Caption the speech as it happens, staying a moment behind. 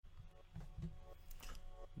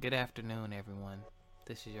Good afternoon, everyone.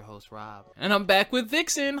 This is your host, Rob. And I'm back with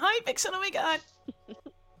Vixen. Hi, Vixen. Oh my god.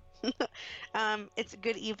 It's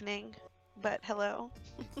good evening, but hello.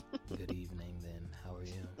 Good evening, then. How are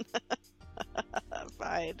you?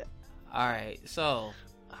 Fine. Alright, so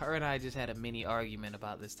her and I just had a mini argument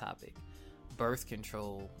about this topic. Birth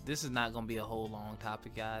control. This is not going to be a whole long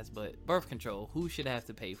topic, guys, but birth control. Who should have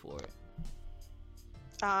to pay for it?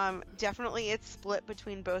 Definitely it's split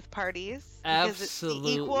between both parties. Absolutely. Because it's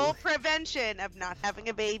the equal prevention of not having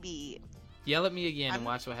a baby. Yell at me again and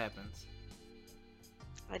watch what happens.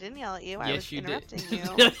 I didn't yell at you. Yes, I was you interrupting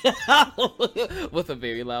did. you. With a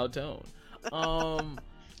very loud tone.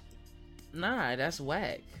 Nah, that's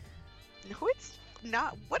whack. No, it's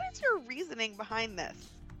not. What is your reasoning behind this?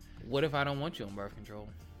 What if I don't want you on birth control?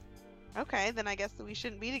 Okay, then I guess that we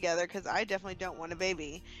shouldn't be together because I definitely don't want a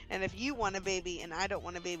baby. And if you want a baby and I don't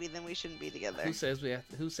want a baby, then we shouldn't be together. Who says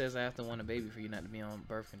Who says I have to want a baby for you not to be on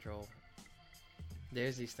birth control?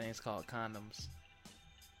 There's these things called condoms.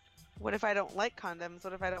 What if I don't like condoms?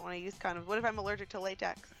 What if I don't want to use condoms? What if I'm allergic to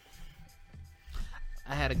latex?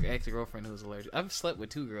 I had an ex-girlfriend who was allergic. I've slept with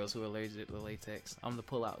 2 girls who were allergic to latex. I'm the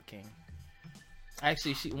pull-out king.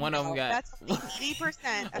 Actually, one of them got. That's 80%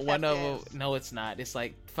 effective. One of them. No, it's not. It's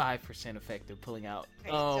like 5% effective pulling out.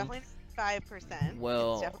 Okay, it's definitely 5%.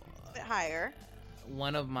 Well, it's definitely a bit higher.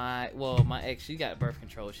 One of my ex, she got birth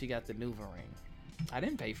control. She got the NuvaRing. I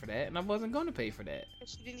didn't pay for that, and I wasn't going to pay for that.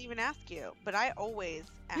 She didn't even ask you, but I always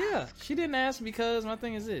ask. Yeah, she didn't ask because my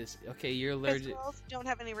thing is this. Okay, you're allergic. Girls don't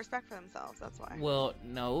have any respect for themselves. That's why. Well,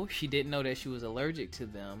 no, she didn't know that she was allergic to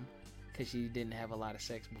them because she didn't have a lot of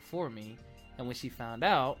sex before me. And when she found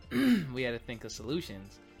out, we had to think of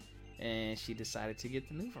solutions, and she decided to get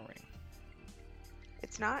the NuvaRing.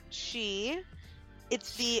 It's not she.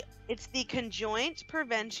 It's the conjoint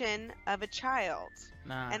prevention of a child.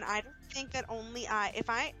 Nah. And I don't think that only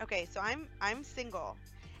so I'm single,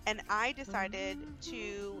 and I decided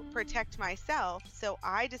to protect myself, so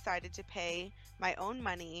I decided to pay my own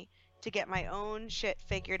money to get my own shit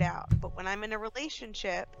figured out. But when I'm in a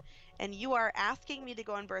relationship and you are asking me to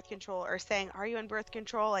go on birth control or saying, are you on birth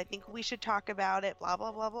control? I think we should talk about it, blah,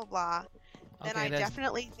 blah, blah, blah, blah. Then I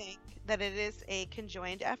definitely think that it is a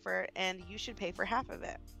conjoined effort and you should pay for half of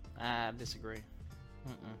it. I disagree.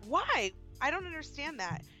 Why? I don't understand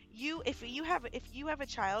that. If you have a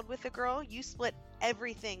child with a girl, you split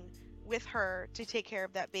everything with her to take care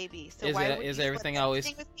of that baby. So why would you split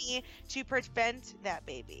everything with me to prevent that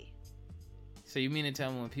baby? So you mean to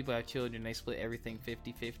tell me when people have children, they split everything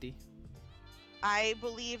 50-50? I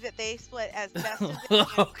believe that they split as best as they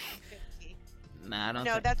can. Nah, I don't.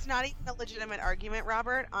 No, that's not even a legitimate argument,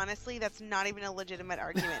 Robert. Honestly, that's not even a legitimate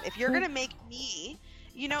argument. If you're gonna make me,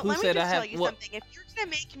 let me just tell you something. If you're gonna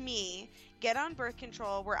make me get on birth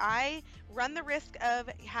control, where I run the risk of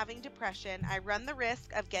having depression, I run the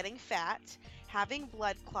risk of getting fat, having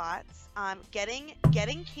blood clots, getting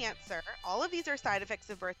cancer. All of these are side effects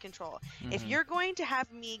of birth control. Mm-hmm. If you're going to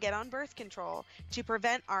have me get on birth control to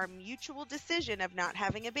prevent our mutual decision of not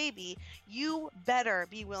having a baby, you better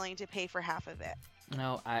be willing to pay for half of it.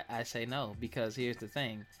 No, I say no, because here's the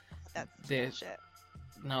thing. That's bullshit.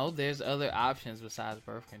 No, there's other options besides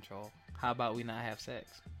birth control. How about we not have sex?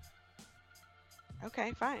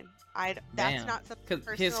 Okay, fine. That's not something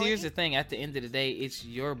personally. Because here's the thing. At the end of the day, it's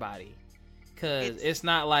your body. Because it's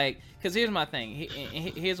not like. Because here's my thing.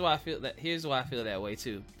 Here's why I feel that. Here's why I feel that way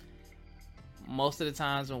too. Most of the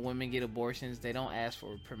times when women get abortions, they don't ask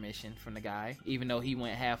for permission from the guy, even though he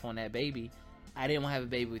went half on that baby. I didn't want to have a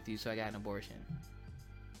baby with you, so I got an abortion.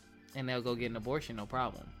 And they'll go get an abortion, no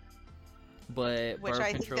problem. But which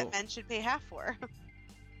I think that men should pay half for.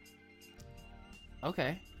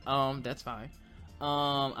 Okay, that's fine.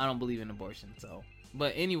 I don't believe in abortion, so.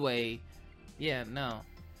 But anyway, yeah, no.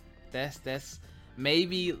 That's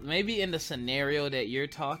maybe in the scenario that you're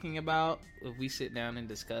talking about, if we sit down and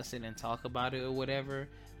discuss it and talk about it or whatever.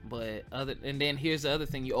 But and then here's the other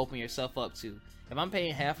thing you open yourself up to. If I'm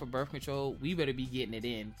paying half for birth control, we better be getting it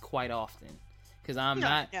in quite often, because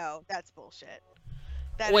No, that's bullshit.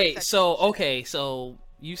 Wait, so bullshit. Okay, so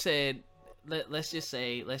you said let's just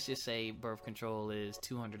say birth control is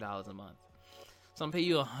 $200 a month. So I'm paying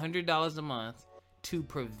you $100 a month to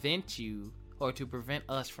prevent you, or to prevent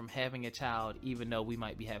us from having a child, even though we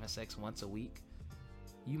might be having sex once a week.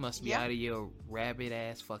 You must be out of your rabbit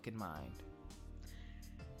ass fucking mind.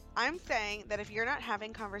 I'm saying that if you're not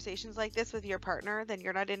having conversations like this with your partner, then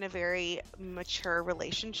you're not in a very mature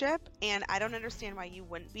relationship. And I don't understand why you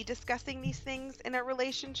wouldn't be discussing these things in a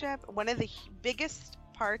relationship. One of the biggest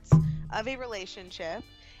parts of a relationship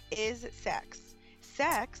is sex.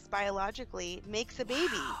 Sex, biologically, makes a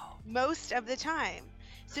baby most of the time.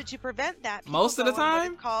 So to prevent that, most of the time,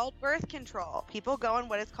 what is called birth control. People go on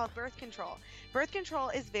what is called birth control. Birth control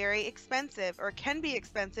is very expensive, or can be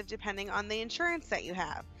expensive depending on the insurance that you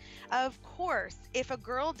have. Of course, if a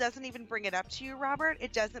girl doesn't even bring it up to you, Robert,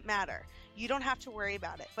 it doesn't matter. You don't have to worry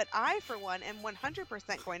about it. But I, for one, am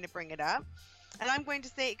 100% going to bring it up. And I'm going to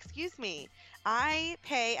say, excuse me, I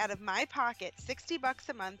pay out of my pocket $60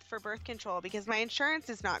 a month for birth control because my insurance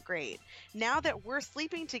is not great. Now that we're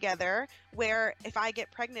sleeping together, where if I get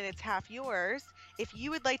pregnant, it's half yours, if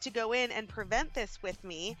you would like to go in and prevent this with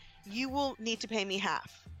me, you will need to pay me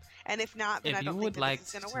half. And if not, then I don't think this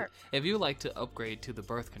is going to work. If you would like to upgrade to the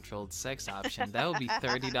birth-controlled sex option, that would be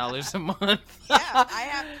 $30 a month. Yeah, I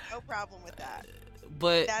have no problem with that.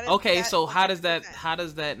 But, so how does that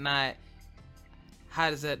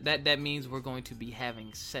means we're going to be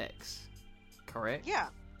having sex, correct? Yeah.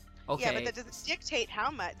 Okay. Yeah, but that doesn't dictate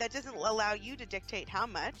how much. That doesn't allow you to dictate how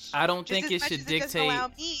much. I don't think it should dictate. It doesn't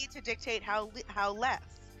allow me to dictate how less.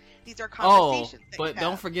 These are conversations. But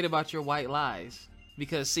don't forget about your white lies,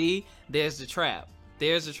 because see, there's the trap.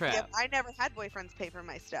 There's a trap. Yep, I never had boyfriends pay for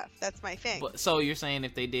my stuff. That's my thing. So you're saying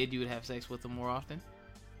if they did, you would have sex with them more often?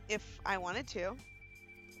 If I wanted to.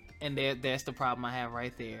 And that's the problem I have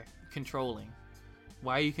right there. Controlling.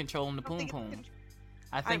 Why are you controlling the poom poom?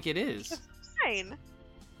 I think it is. Fine.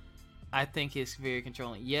 I think it's very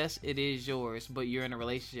controlling. Yes, it is yours, but you're in a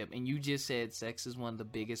relationship, and you just said sex is one of the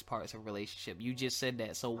biggest parts of a relationship. You just said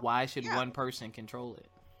that, so why should one person control it?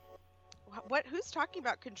 What? Who's talking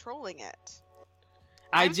about controlling it?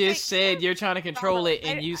 I just said you're trying to control it,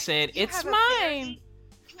 and you said it's mine.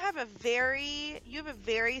 You have a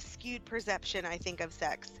very skewed perception, I think, of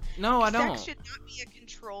sex. No, I don't. Sex should not be a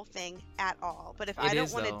control thing at all. But if I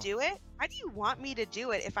don't want to do it, why do you want me to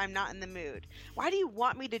do it if I'm not in the mood? Why do you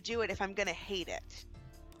want me to do it if I'm gonna hate it?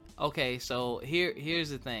 Okay, so here's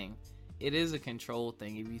the thing. It is a control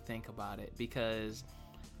thing if you think about it, because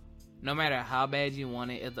no matter how bad you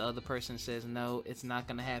want it, if the other person says no, it's not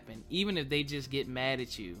gonna happen. Even if they just get mad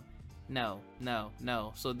at you, no.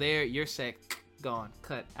 So there, your sex gone,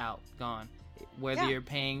 cut out, gone. Whether you're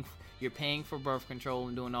paying for birth control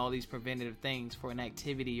and doing all these preventative things for an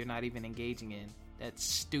activity you're not even engaging in. That's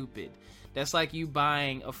stupid. That's like you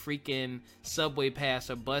buying a freaking subway pass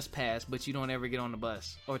or bus pass, but you don't ever get on the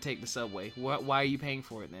bus or take the subway. Why are you paying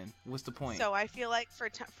for it then? What's the point? So I feel like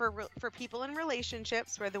for people in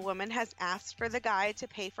relationships where the woman has asked for the guy to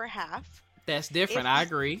pay for half. That's different. I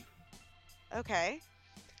agree. Okay.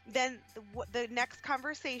 Then the next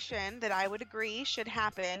conversation that I would agree should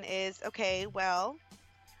happen is, okay, well,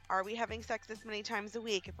 are we having sex this many times a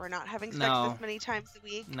week? If we're not having sex this many times a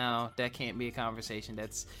week, no, that can't be a conversation.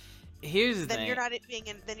 Here's the thing. Then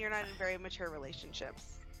you're not in very mature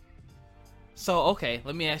relationships. So okay,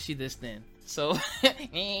 let me ask you this then. So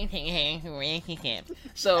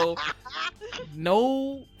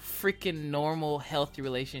no freaking normal healthy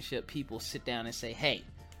relationship people sit down and say, hey,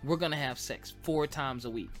 we're gonna have sex 4 times a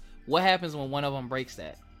week. What happens when one of them breaks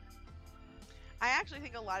that? I actually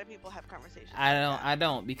think a lot of people have conversations. I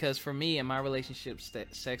don't, because for me in my relationship,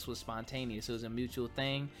 sex was spontaneous. It was a mutual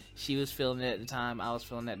thing. She was feeling it at the time, I was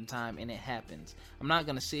feeling it at the time, and it happens. I'm not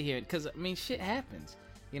gonna sit here because shit happens.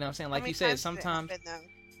 You know what I'm saying? Like you said, sometimes.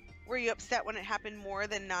 Were you upset when it happened more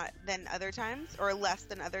than other times, or less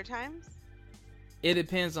than other times? It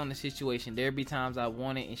depends on the situation. There'd be times I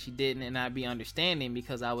want it and she didn't, and I'd be understanding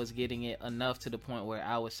because I was getting it enough to the point where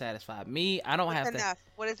I was satisfied. I don't have enough.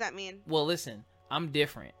 What does that mean? Well, listen, I'm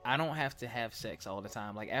different. I don't have to have sex all the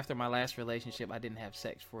time. Like after my last relationship, I didn't have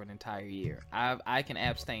sex for an entire year. I can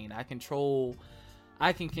abstain. I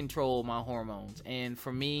can control my hormones. And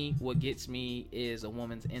for me, what gets me is a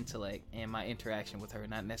woman's intellect and my interaction with her,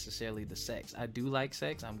 not necessarily the sex. I do like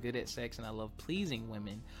sex. I'm good at sex and I love pleasing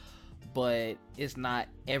women. But it's not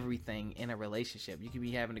everything in a relationship. You can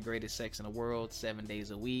be having the greatest sex in the world 7 days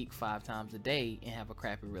a week, 5 times a day, and have a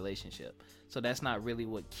crappy relationship. So that's not really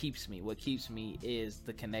what keeps me. What keeps me is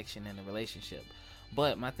the connection in the relationship.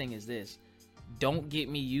 But my thing is this. Don't get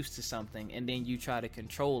me used to something and then you try to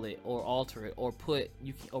control it or alter it or put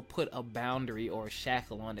a boundary or a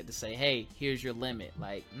shackle on it to say, hey, here's your limit.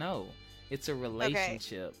 Like, no. It's a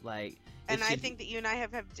relationship. Okay. Like, and I think that you and I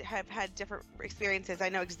have had different experiences. I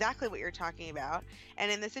know exactly what you're talking about. And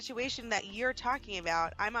in the situation that you're talking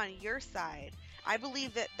about, I'm on your side. I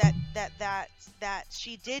believe that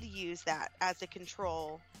she did use that as a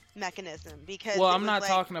control mechanism because. Well, I'm not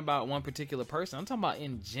talking about one particular person. I'm talking about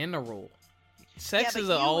in general. Sex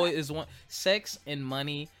Sex and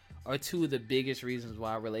money are 2 of the biggest reasons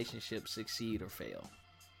why relationships succeed or fail.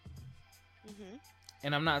 Mm-hmm.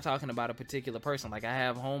 And I'm not talking about a particular person. Like I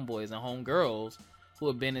have homeboys and homegirls who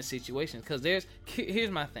have been in situations. Because here's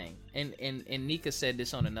my thing, and Nika said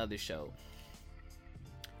this on another show.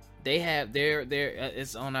 They have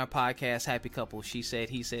it's on our podcast, Happy Couple. She said,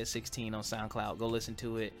 he said 16 on SoundCloud. Go listen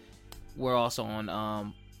to it. We're also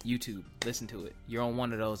on YouTube. Listen to it. You're on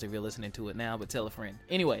one of those if you're listening to it now, but tell a friend.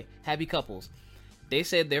 Anyway, Happy Couples. They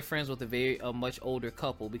said they're friends with a much older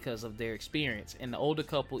couple because of their experience. And the older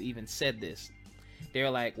couple even said this.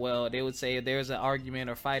 They're like, well, they would say if there's an argument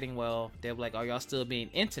or fighting, well, they're like, are y'all still being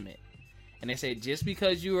intimate? And they said, just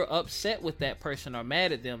because you are upset with that person or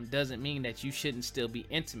mad at them doesn't mean that you shouldn't still be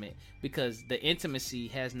intimate, because the intimacy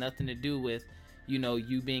has nothing to do with, you know,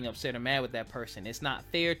 you being upset or mad with that person. It's not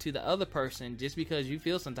fair to the other person just because you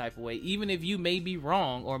feel some type of way, even if you may be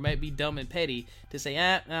wrong or might be dumb and petty, to say,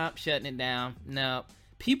 shutting it down. No,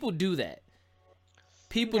 people do that.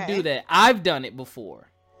 People do that. I've done it before.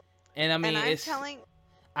 And I mean,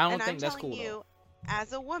 I don't think that's cool. You,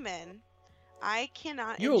 as a woman, I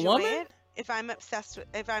cannot enjoy it if I'm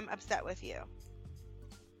upset with you.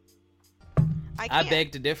 I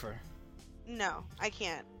beg to differ. No, I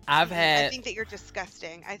can't. I think that you're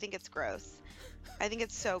disgusting. I think it's gross. I think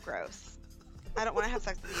it's so gross. I don't want to have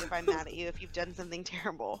sex with you if I'm mad at you, if you've done something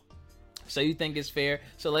terrible. So you think it's fair?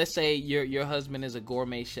 So let's say your husband is a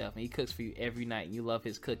gourmet chef and he cooks for you every night and you love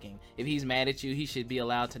his cooking. If he's mad at you, he should be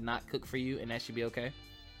allowed to not cook for you, and that should be okay?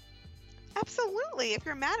 Absolutely. If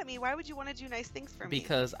you're mad at me, why would you want to do nice things for me?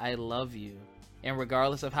 Because I love you. And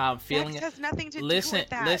regardless of how I'm feeling... Sex has nothing to do with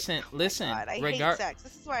that. Listen. God, I hate sex.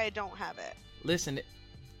 This is why I don't have it. Listen.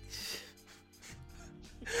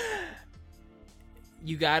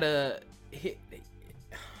 You gotta hit...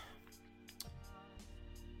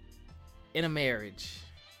 In a marriage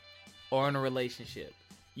or in a relationship,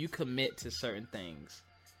 you commit to certain things.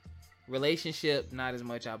 Relationship, not as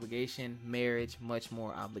much obligation. Marriage, much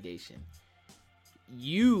more obligation.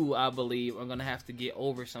 You, I believe, are going to have to get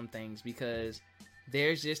over some things, because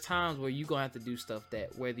there's just times where you're going to have to do stuff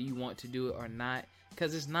that, whether you want to do it or not,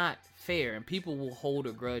 because it's not fair, and people will hold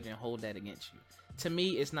a grudge and hold that against you. To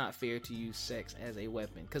me, it's not fair to use sex as a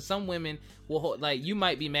weapon, because some women will hold, like, you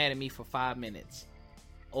might be mad at me for 5 minutes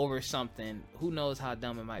over something. Who knows how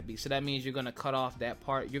dumb it might be. So that means you're going to cut off that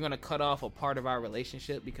part. You're going to cut off a part of our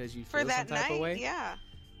relationship because you feel some type of way? Yeah.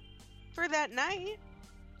 For that night.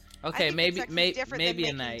 Okay, maybe a night.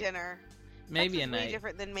 Dinner. Maybe sex a night. Way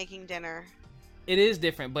different than making dinner. It is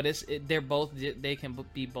different, but they can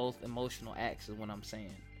be both emotional acts, is what I'm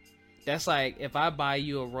saying. That's like if I buy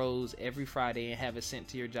you a rose every Friday and have it sent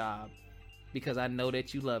to your job because I know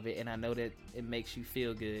that you love it and I know that it makes you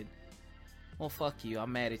feel good. Well, fuck you.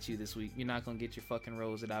 I'm mad at you this week. You're not going to get your fucking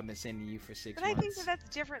rose that I've been sending you for 6 months. But I think that's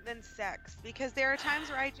different than sex, because there are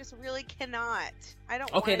times where I just really cannot. I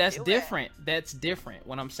don't Okay, that's different. That's different.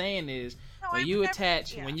 What I'm saying is when you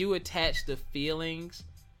attach the feelings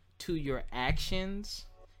to your actions,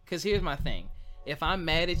 because here's my thing. If I'm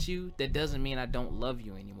mad at you, that doesn't mean I don't love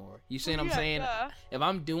you anymore. You see what I'm saying? If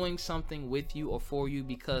I'm doing something with you or for you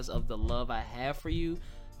because of the love I have for you,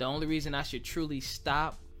 the only reason I should truly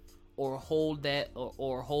stop or hold that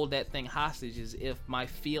or hold that thing hostage is if my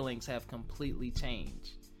feelings have completely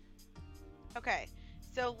changed. Okay,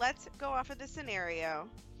 so let's go off of the scenario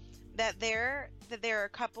that there are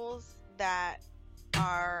couples that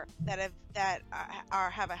have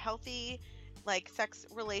a healthy, like, sex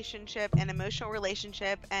relationship and emotional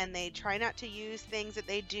relationship, and they try not to use things that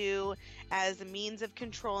they do as a means of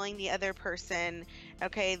controlling the other person.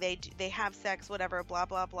 Okay, they have sex, whatever, blah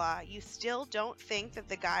blah blah. You still don't think that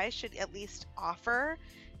the guy should at least offer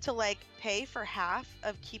to, like, pay for half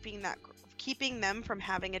of keeping them from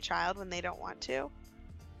having a child when they don't want to?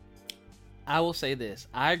 I will say this.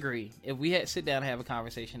 I agree. If we had sit down and have a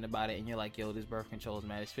conversation about it and you're like, yo, this birth control is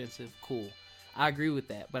mad expensive, cool. I agree with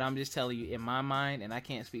that, but I'm just telling you, in my mind, and I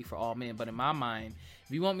can't speak for all men, but in my mind,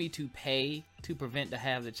 if you want me to pay to prevent to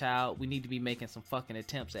have the child, we need to be making some fucking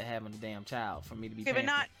attempts at having the damn child for me to be paying. But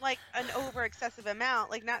not like an over excessive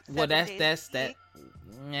amount, like not 7 well, days. That.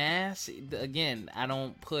 Yeah, see, again, I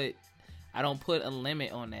don't put a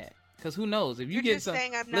limit on that, because who knows if you get some.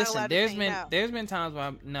 Listen, there's been times where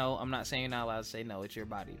I'm not saying you're not allowed to say no. It's your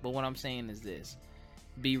body, but what I'm saying is this.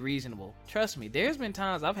 Be reasonable. Trust me, there's been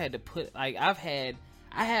times I've had to put, like, I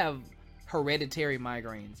have hereditary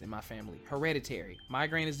migraines in my family. Hereditary.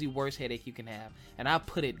 Migraine is the worst headache you can have, and I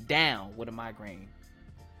put it down with a migraine.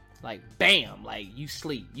 Like, bam, like, you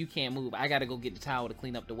sleep, you can't move, I gotta go get the towel to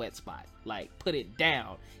clean up the wet spot. Like, put it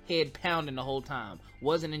down, head pounding the whole time.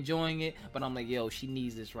 Wasn't enjoying it, but I'm like, yo, she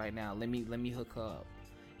needs this right now. Let me hook her up.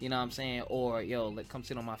 You know what I'm saying? Or, yo, come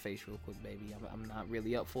sit on my face real quick, baby. I'm not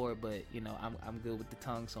really up for it, but, you know, I'm good with the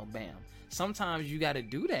tongue, so bam. Sometimes you got to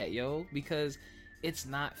do that, yo, because it's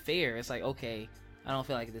not fair. It's like, okay, I don't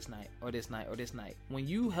feel like it this night or this night or this night. When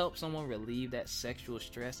you help someone relieve that sexual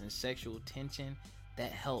stress and sexual tension,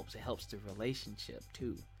 that helps. It helps the relationship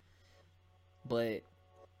too. But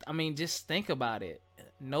I mean, just think about it.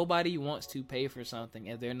 Nobody wants to pay for something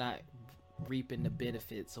if they're not reaping the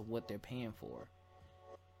benefits of what they're paying for.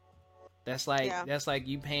 That's like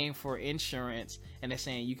you paying for insurance and they're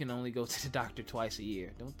saying you can only go to the doctor twice a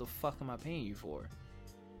year. What the fuck am I paying you for?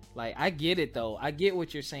 Like, I get it though. I get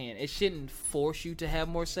what you're saying. It shouldn't force you to have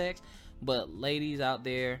more sex, but ladies out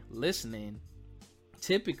there listening,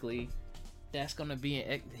 typically that's gonna be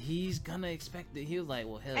he's gonna expect it. He was like,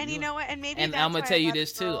 well, hell. And you know what? And maybe. And I'm gonna tell you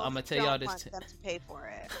this too. I'm gonna tell y'all this too. Them to pay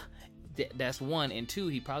for it. That's one, and two.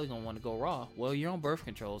 He probably gonna want to go raw. Well, you're on birth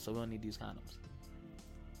control, so we don't need these condoms.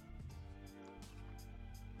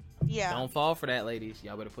 Yeah. Don't fall for that, ladies.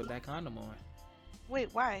 Y'all better put that condom on. Wait,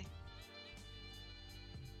 why?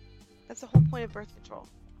 That's the whole point of birth control,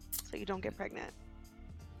 so you don't get pregnant.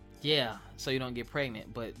 Yeah, so you don't get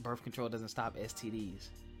pregnant, but birth control doesn't stop STDs.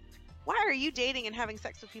 Why are you dating and having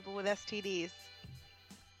sex with people with STDs?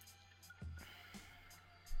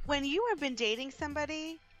 When you have been dating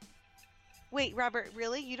somebody... Wait, Robert,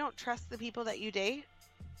 really? You don't trust the people that you date?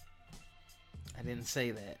 I didn't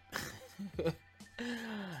say that.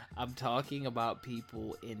 I'm talking about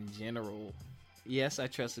people in general. Yes, I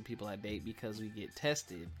trust the people I date because we get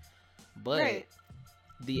tested. But right.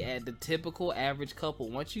 the typical average couple,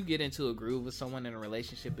 once you get into a groove with someone and a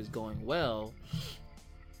relationship is going well,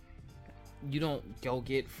 you don't go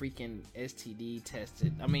get freaking STD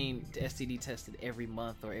tested. I mean, STD tested every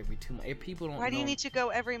month or every 2 months. People don't. Why do you need to go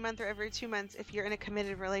every month or every 2 months if you're in a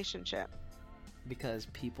committed relationship? Because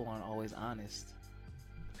people aren't always honest.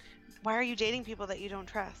 Why are you dating people that you don't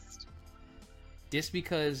trust? Just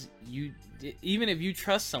because even if you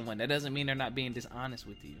trust someone, that doesn't mean they're not being dishonest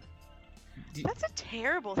with you. That's a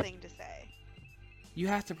terrible thing to say. You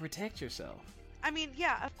have to protect yourself. I mean,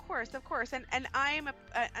 yeah, of course, and I'm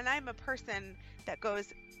a person that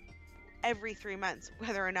goes every 3 months,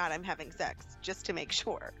 whether or not I'm having sex, just to make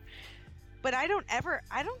sure. But I don't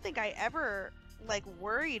think I ever like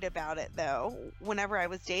worried about it though. Whenever I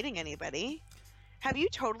was dating anybody, have you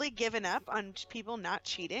totally given up on people not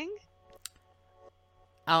cheating?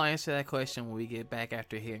 I'll answer that question when we get back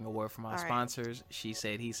after hearing a word from our All sponsors. Right. She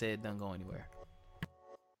said, he said, don't go anywhere.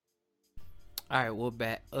 All right,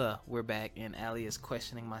 we're back, and Allie is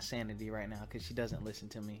questioning my sanity right now because she doesn't listen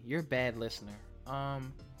to me. You're a bad listener. No,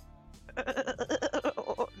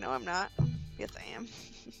 I'm not. Yes, I am.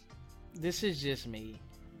 This is just me.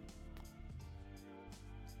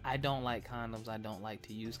 I don't like condoms. I don't like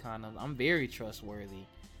to use condoms. I'm very trustworthy.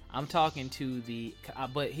 I'm talking to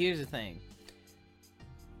but here's the thing.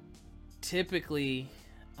 Typically,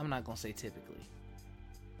 I'm not gonna say typically.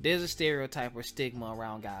 There's a stereotype or stigma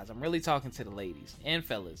around guys. I'm really talking to the ladies and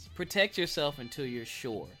fellas. Protect yourself until you're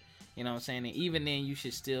sure. You know what I'm saying? And even then,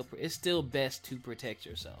 it's still best to protect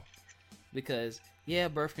yourself. Because, yeah,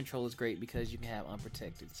 birth control is great because you can have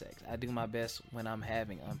unprotected sex. I do my best when I'm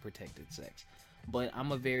having unprotected sex. But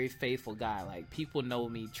I'm a very faithful guy. Like, people know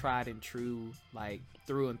me tried and true, like,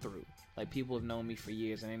 through and through. Like, people have known me for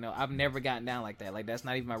years, and they know I've never gotten down like that. Like, that's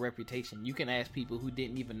not even my reputation. You can ask people who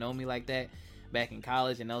didn't even know me like that back in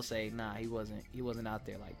college, and they'll say, nah, he wasn't out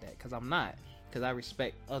there like that. Because I'm not. Because I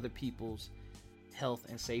respect other people's health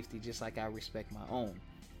and safety just like I respect my own.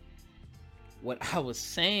 What I was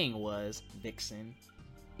saying was, Vixen,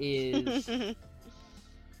 is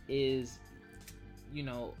you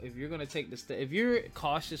know, if you're gonna take the step, if you're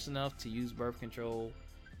cautious enough to use birth control,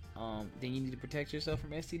 then you need to protect yourself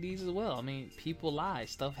from STDs as well. I mean, people lie,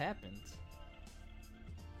 stuff happens.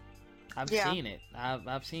 I've seen it.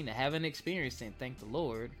 I've seen it. Haven't experienced it, thank the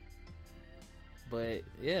Lord. But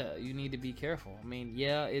yeah, you need to be careful. I mean,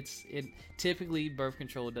 yeah, it typically birth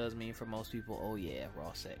control does mean for most people, oh yeah,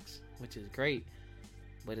 raw sex, which is great.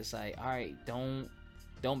 But it's like, all right, don't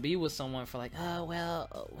be with someone for like, oh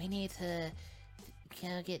well, we need to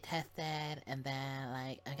get tested, and then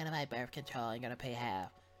like I'm gonna buy birth control. I'm gonna pay half.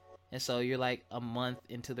 And so you're like a month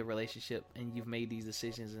into the relationship, and you've made these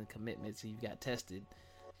decisions and commitments, and you've got tested.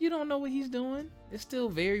 You don't know what he's doing. It's still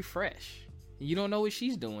very fresh. You don't know what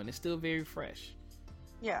she's doing. It's still very fresh.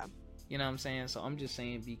 Yeah. You know what I'm saying? So I'm just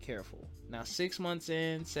saying be careful. Now 6 months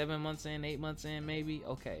in, 7 months in, 8 months in, maybe,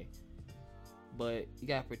 okay. But you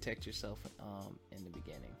gotta protect yourself in the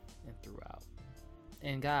beginning and throughout.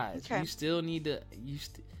 And guys, you still need to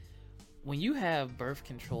when you have birth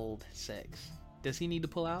controlled sex, does he need to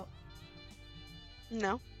pull out?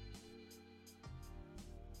 No.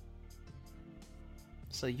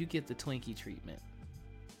 So you get the Twinkie treatment.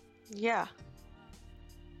 Yeah.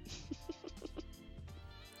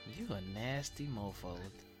 You a nasty mofo.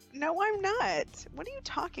 No, I'm not. What are you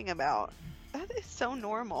talking about? That is so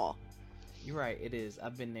normal. You're right, it is.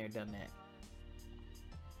 I've been there, done that.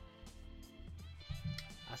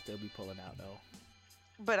 I still be pulling out though.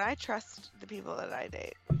 But I trust the people that I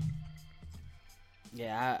date.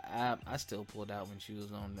 Yeah, I still pulled out when she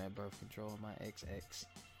was on that birth control, my ex.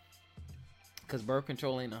 Because birth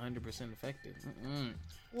control ain't 100% effective.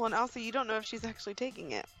 Well, and also you don't know if she's actually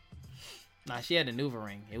taking it. Nah, she had a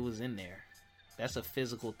NuvaRing. It was in there. That's a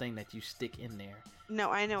physical thing that you stick in there. No,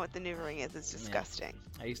 I know what the NuvaRing is. It's disgusting.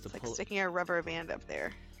 Yeah. I used to pull like sticking a rubber band up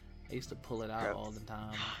there. I used to pull it out all the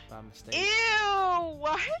time by mistake. Ew!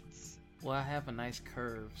 What? Well, I have a nice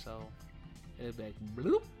curve, so it'll be like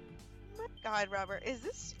bloop. Oh my God, Robert,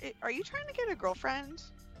 are you trying to get a girlfriend?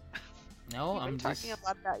 No, I'm just talking a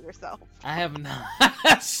lot about yourself. I have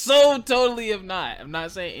not. So totally have not. I'm not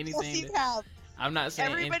saying anything. Yes, you have. I'm not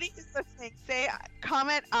saying. Everybody who's listening,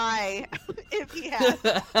 comment I if he has.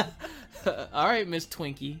 All right, Miss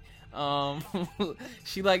Twinkie.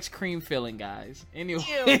 She likes cream filling, guys. Anyway.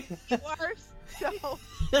 Ew, you are so.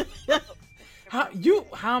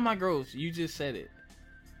 How am I gross? You just said it.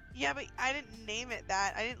 Yeah, but I didn't name it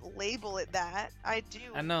that. I didn't label it that. I do.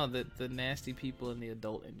 I know that the nasty people in the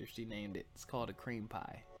adult industry named it. It's called a cream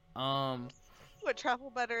pie. What truffle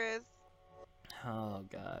butter is? Oh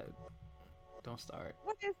God. Don't start.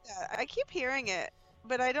 What is that? I keep hearing it,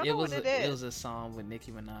 but I don't know what it is. It was a song with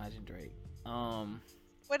Nicki Minaj and Drake.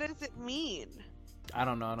 What does it mean? I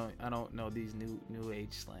don't know. I don't know these new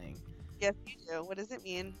age slang. Yes, you do. What does it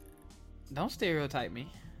mean? Don't stereotype me.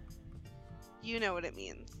 You know what it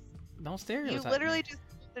means. Don't stereotype. You literally just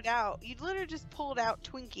pulled it out. You literally just pulled out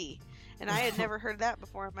Twinkie, and I had never heard that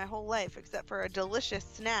before in my whole life, except for a delicious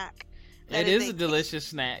snack. It is a delicious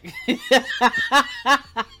snack.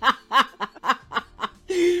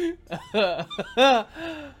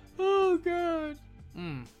 Oh God.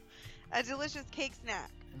 A delicious cake snack.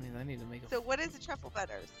 I mean, I need to make. So, what is a truffle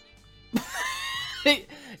butters?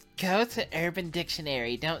 Go to Urban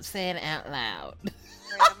Dictionary. Don't say it out loud. Right,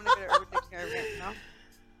 I'm gonna go to Urban Dictionary right now.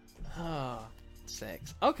 Oh,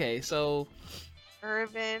 sex. Okay, so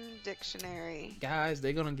Urban Dictionary. Guys,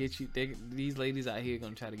 they're gonna get you. These ladies out here are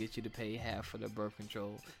gonna try to get you to pay half for the birth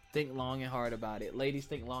control. Think long and hard about it, ladies.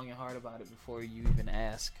 Think long and hard about it before you even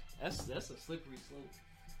ask. That's a slippery slope.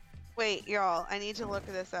 Wait, y'all, I need to look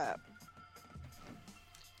this up.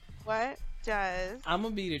 What does? I'm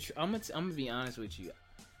gonna be honest with you.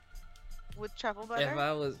 With truffle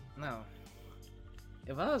butter?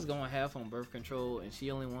 If I was going half on birth control and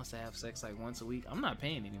she only wants to have sex like once a week, I'm not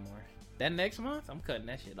paying anymore. That next month, I'm cutting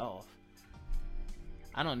that shit off.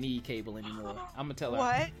 I don't need cable anymore. I'm gonna tell her.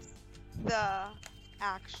 What the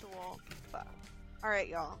actual fuck? All right,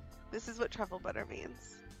 y'all. This is what truffle butter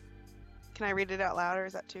means. Can I read it out loud, or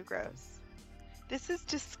is that too gross? This is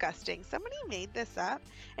disgusting. Somebody made this up.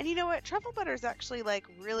 And you know what? Truffle butter is actually like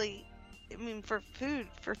really, I mean, for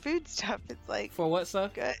food stuff, it's like. For what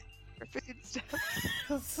stuff? Good. For food stuff.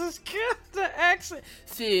 This is good. The accent.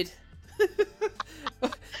 Food. You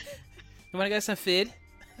wanna get some food?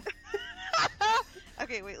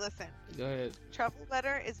 Okay, wait, listen. Go ahead. Truffle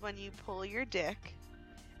butter is when you pull your dick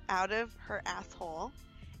out of her asshole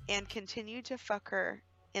and continue to fuck her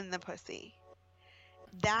in the pussy.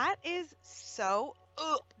 That is so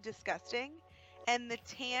disgusting. And the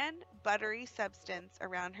tan, buttery substance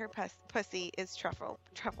around her pussy is truffle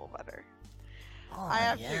butter. Oh,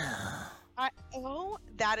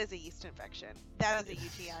 that is a yeast infection. That is a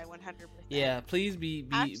UTI 100%. Yeah, please be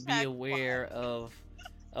aware of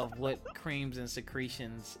what creams and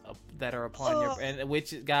secretions that are upon your, and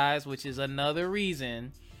which is another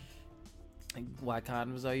reason why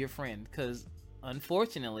condoms are your friend, because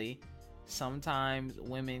unfortunately sometimes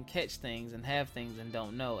women catch things and have things and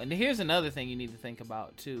don't know. And here's another thing you need to think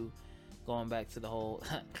about too, going back to the whole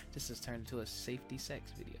this has turned into a safety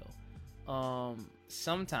sex video.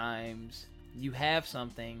 Sometimes you have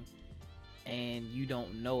something and you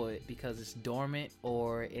don't know it because it's dormant,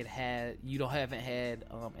 or you haven't had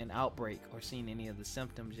an outbreak or seen any of the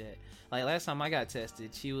symptoms yet. Like last time I got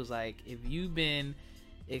tested, she was like, if you've been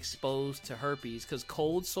exposed to herpes, because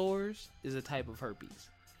cold sores is a type of herpes,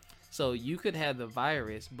 so you could have the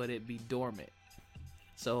virus but it be dormant,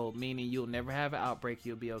 so meaning you'll never have an outbreak,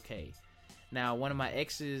 you'll be okay. Now, one of my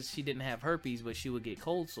exes, she didn't have herpes, but she would get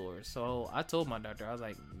cold sores. So I told my doctor, I was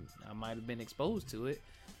like, I might have been exposed to it,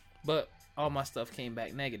 but all my stuff came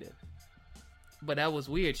back negative. But that was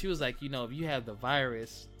weird. She was like, if you have the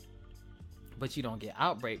virus but you don't get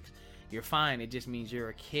outbreaks, you're fine. It just means you're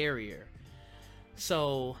a carrier.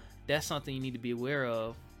 So that's something you need to be aware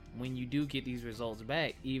of. when you do get these results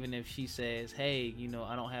back, even if she says, hey, you know,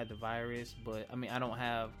 I don't have the virus, but I mean, I don't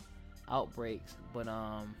have outbreaks, but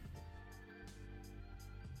oh,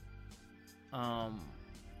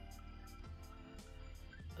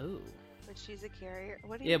 but she's a carrier.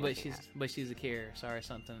 What are you? Yeah, but she's a carrier. Sorry,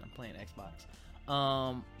 something. I'm playing Xbox.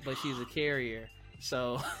 But she's a carrier.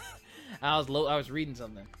 So I was reading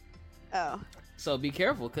something. Oh. So be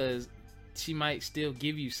careful, because she might still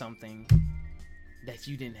give you something that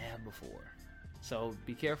you didn't have before. So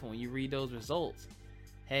be careful when you read those results.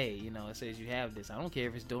 Hey, you know, it says you have this. I don't care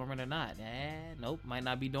if it's dormant or not. Nope, might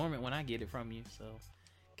not be dormant when I get it from you. So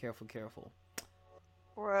careful.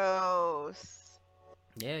 Gross.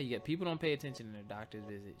 Yeah, you got people don't pay attention to their doctor's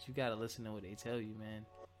visits. You gotta listen to what they tell you, man.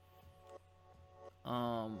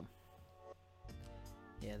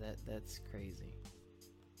 Yeah, that's crazy.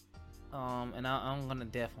 And I'm gonna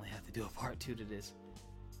definitely have to do a part 2 to this.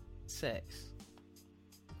 Sex.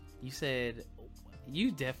 You said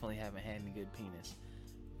you definitely haven't had any good penis.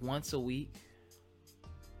 Once a week?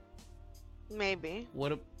 Maybe.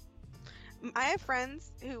 What? I have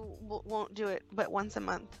friends who won't do it, but once a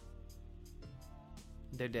month.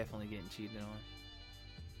 They're definitely getting cheated on.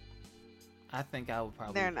 I think I would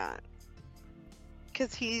probably. They're not.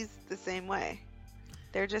 Because he's the same way.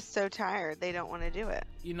 They're just so tired, they don't want to do it.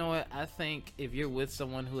 You know what? I think if you're with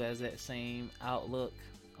someone who has that same outlook,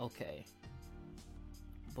 okay.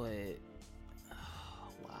 But,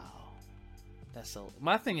 wow. That's so.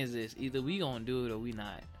 My thing is this: either we gonna do it or we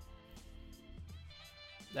not.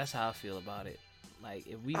 That's how I feel about it. Like,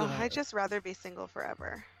 if we gonna. I'd just rather be single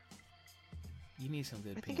forever. You need some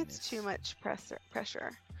good penis. I think it's too much pressure.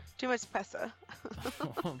 Too much pessa.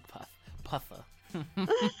 Puffa.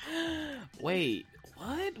 Wait,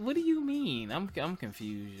 what? What do you mean? I'm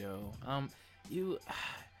confused, yo. I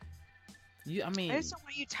mean, I just don't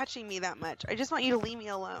want you touching me that much. I just want you to leave me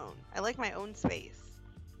alone. I like my own space.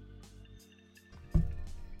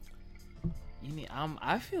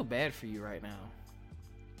 I feel bad for you right now.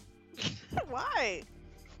 Why?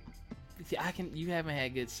 You haven't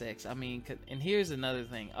had good sex. I mean, and here's another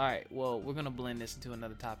thing. All right, well, we're gonna blend this into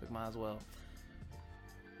another topic. Might as well.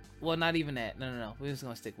 Well, not even that. No. We're just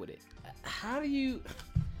gonna stick with it. How do you?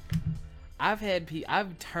 I've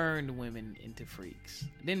turned women into freaks.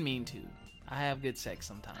 Didn't mean to. I have good sex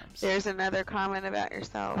sometimes. There's another comment about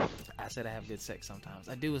yourself. I said I have good sex sometimes.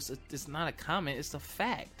 I do. It's not a comment. It's a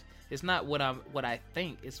fact. It's not what I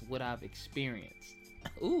think. It's what I've experienced.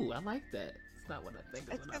 Ooh, I like that. It's not what I think.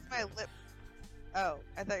 It's because my lip. Oh,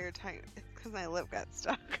 I thought you were talking. It's because my lip got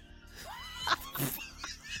stuck.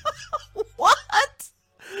 What?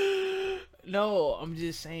 No, I'm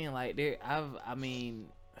just saying, like, I mean,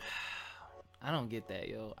 I don't get that,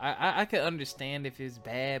 yo. I could understand if it's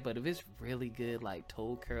bad, but if it's really good, like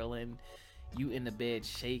toe curling, you in the bed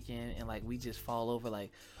shaking, and like we just fall over,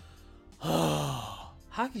 like, oh,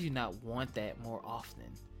 how could you not want that more often?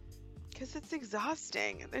 Because it's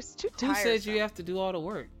exhausting. There's too tired. Who says you have to do all the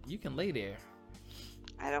work? You can lay there.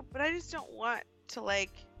 But I just don't want to,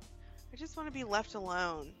 like, I just want to be left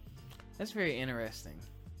alone. That's very interesting.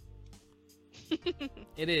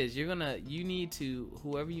 It is. You need to,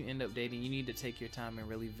 whoever you end up dating, you need to take your time and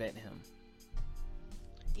really vet him.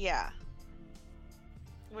 Yeah.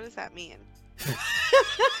 What does that mean?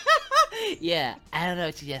 Yeah, I don't know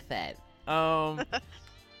what you just said. Wow.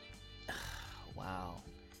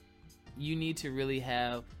 You need to really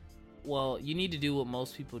you need to do what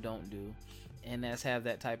most people don't do, and that's have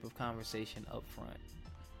that type of conversation up front.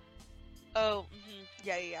 Oh,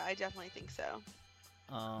 yeah, I definitely think so.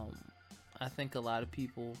 I think a lot of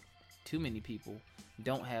people, too many people,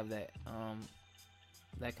 don't have that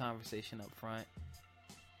conversation up front,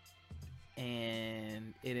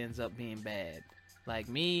 and it ends up being bad. Like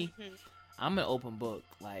me, I'm an open book.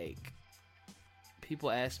 Like, people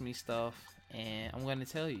ask me stuff, and I'm going to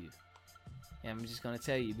tell you. And I'm just going to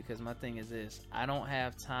tell you, because my thing is this: I don't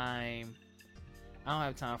have time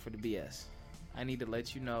for the BS. I need to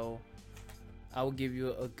let you know. I will give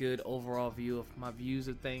you a good overall view of my views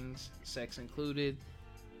of things, sex included,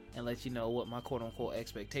 and let you know what my quote-unquote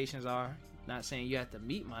expectations are. Not saying you have to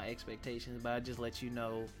meet my expectations, but I just let you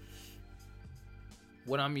know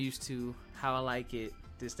what I'm used to, how I like it,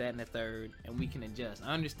 this, that, and the third, and we can adjust.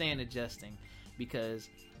 I understand adjusting because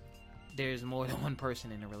there's more than one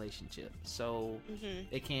person in a relationship, so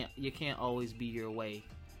you can't always be your way,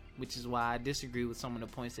 which is why I disagree with some of the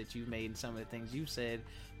points that you've made and some of the things you've said,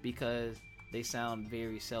 because they sound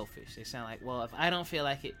very selfish. They sound like, well, if I don't feel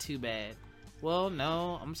like it, too bad. Well,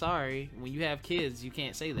 no, I'm sorry. When you have kids, you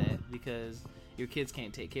can't say that, because your kids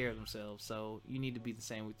can't take care of themselves. So you need to be the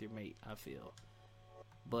same with your mate, I feel.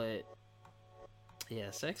 But Yeah,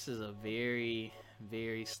 sex is a very,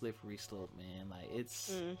 very slippery slope, man. Like, it's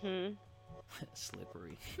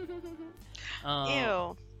slippery.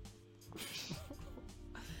 Ew.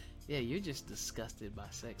 Yeah, you're just disgusted by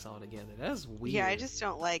sex altogether. That's weird. Yeah, I just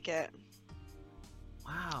don't like it.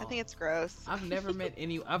 Wow. I think it's gross. I've never met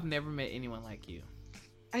anyone like you.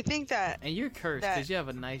 I think that. And you're cursed because you have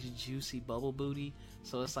a nice juicy bubble booty.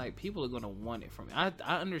 So it's like people are gonna want it from you. I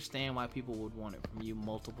understand why people would want it from you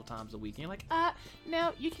multiple times a week. And you're like,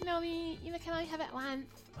 no, you can only have it once.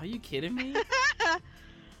 Are you kidding me?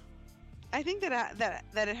 I think that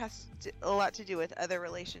it has a lot to do with other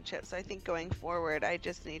relationships. I think going forward, I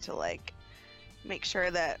just need to like make sure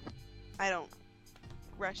that I don't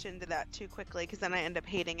rush into that too quickly, because then I end up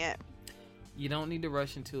hating it. You don't need to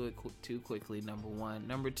rush into it too quickly. Number one.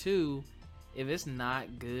 Number two, if it's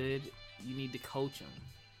not good, you need to coach them.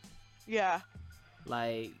 Yeah.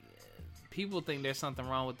 Like, people think there's something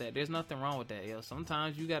wrong with that. There's nothing wrong with that, yo.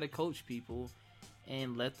 Sometimes you gotta coach people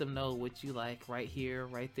and let them know what you like right here,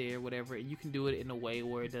 right there, whatever. And you can do it in a way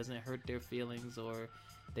where it doesn't hurt their feelings or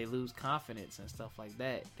they lose confidence and stuff like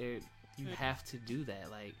that. You have to do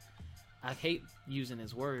that. Like, I hate using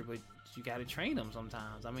this word, but you gotta train them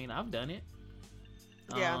sometimes. I mean, I've done it.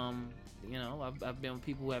 Yeah. You know, I've been with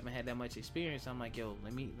people who haven't had that much experience. I'm like, yo,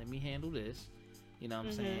 let me handle this. You know what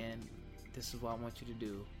I'm saying? This is what I want you to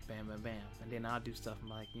do. Bam, bam, bam. And then I'll do stuff. I'm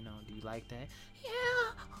like, you know, do you like that?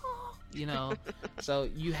 Yeah. Oh. You know, so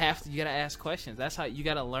you gotta ask questions. That's how you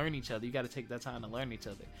gotta learn each other. You gotta take that time to learn each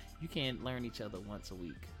other. You can't learn each other once a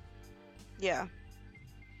week. Yeah.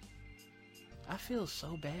 I feel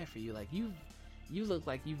so bad for you. Like, you look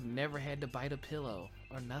like you've never had to bite a pillow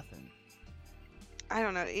or nothing. I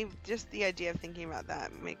don't know. Just the idea of thinking about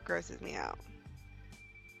that grosses me out.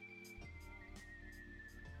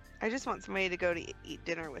 I just want somebody to go to eat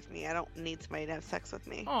dinner with me. I don't need somebody to have sex with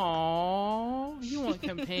me. Aww, you want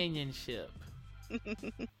companionship.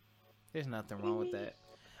 There's nothing wrong with that.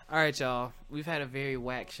 All right, y'all. We've had a very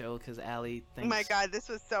whack show because Allie thinks... Oh my God, this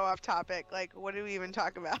was so off topic. Like, what did we even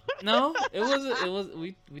talk about? No, it was.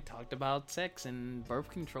 We talked about sex and birth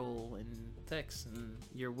control and sex and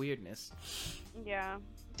your weirdness. Yeah.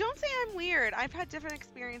 Don't say I'm weird. I've had different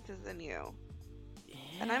experiences than you. Yeah.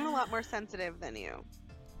 And I'm a lot more sensitive than you.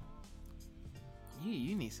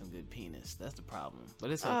 You need some good penis. That's the problem.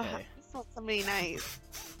 But it's okay. I just want somebody nice.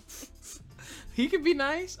 He can be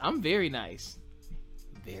nice. I'm very nice.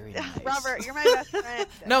 Very nice. Robert, you're my best friend.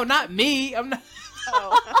 No, not me. I'm not.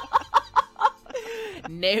 Oh.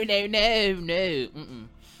 No. Mm-mm.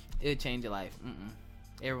 It'll change your life. Mm-mm.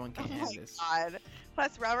 Everyone can have this. God.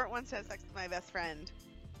 Plus, Robert wants to have sex with my best friend.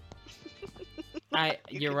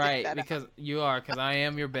 You're right, because you are, because I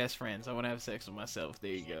am your best friend, so I want to have sex with myself.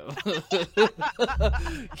 There you go.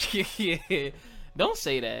 Yeah. Don't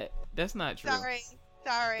say that. That's not true. Sorry.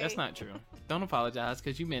 That's not true. Don't apologize,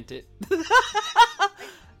 because you meant it.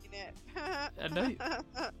 I know you.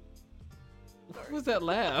 What was that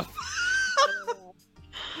laugh?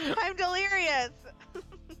 I'm delirious.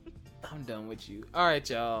 I'm done with you. All right,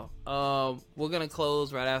 y'all. We're gonna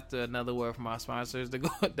close right after another word from our sponsors.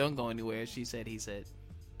 Don't go anywhere. She said, he said.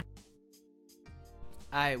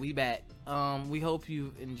 All right, we back. We hope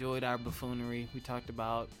you enjoyed our buffoonery. We talked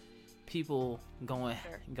about people going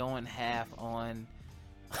half on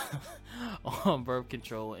on birth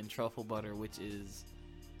control and truffle butter, which is...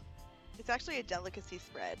 It's actually a delicacy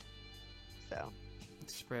spread. So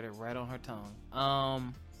spread it right on her tongue.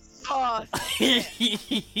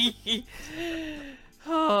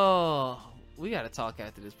 Oh, we gotta talk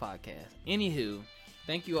after this podcast. Anywho,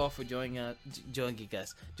 thank you all for joining us.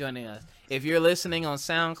 If you're listening on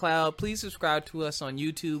SoundCloud, please subscribe to us on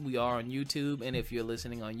YouTube. We are on YouTube, and if you're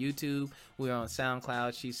listening on YouTube, we are on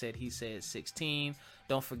SoundCloud. She said, he said 16.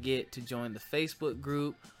 Don't forget to join the Facebook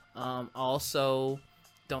group. Also,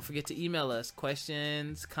 don't forget to email us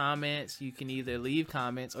questions, comments. You can either leave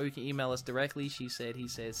comments or you can email us directly. She said, he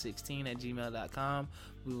said 16@gmail.com.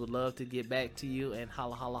 We would love to get back to you, and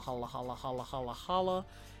holla, holla, holla, holla, holla, holla, holla.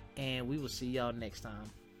 And we will see y'all next time.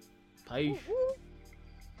 Peace.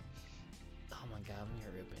 Oh my God, let me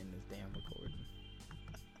hurry up and end this damn recording.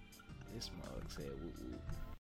 This mug said woo woo.